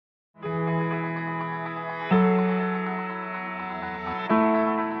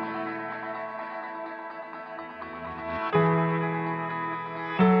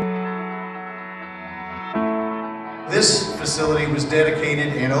This facility was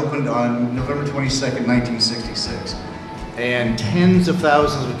dedicated and opened on November 22nd, 1966. And tens of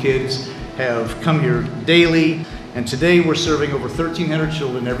thousands of kids have come here daily. And today we're serving over 1,300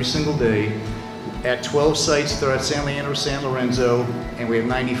 children every single day at 12 sites throughout San Leandro, San Lorenzo, and we have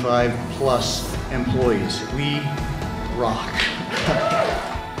 95 plus employees. We rock.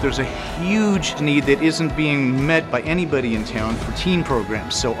 There's a huge need that isn't being met by anybody in town for teen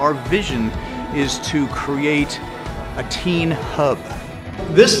programs. So our vision is to create a teen hub.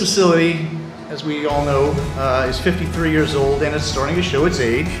 This facility, as we all know, is 53 years old and it's starting to show its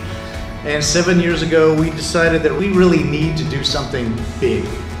age. And 7 years ago, we decided that we really need to do something big,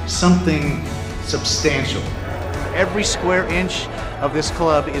 something substantial. Every square inch of this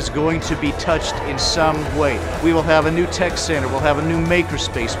club is going to be touched in some way. We will have a new tech center, we'll have a new maker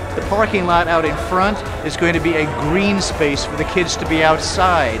space. The parking lot out in front is going to be a green space for the kids to be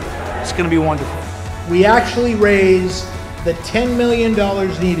outside. It's going to be wonderful. We actually raised the $10 million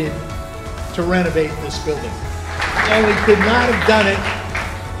needed to renovate this building. And we could not have done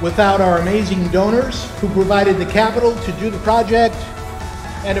it without our amazing donors who provided the capital to do the project,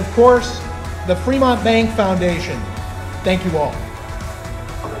 and of course, the Fremont Bank Foundation. Thank you all.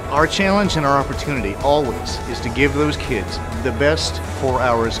 Our challenge and our opportunity always is to give those kids the best 4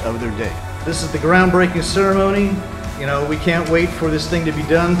 hours of their day. This is the groundbreaking ceremony. You know, we can't wait for this thing to be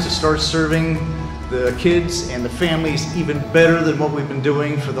done to start serving the kids and the families even better than what we've been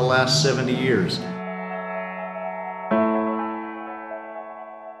doing for the last 70 years.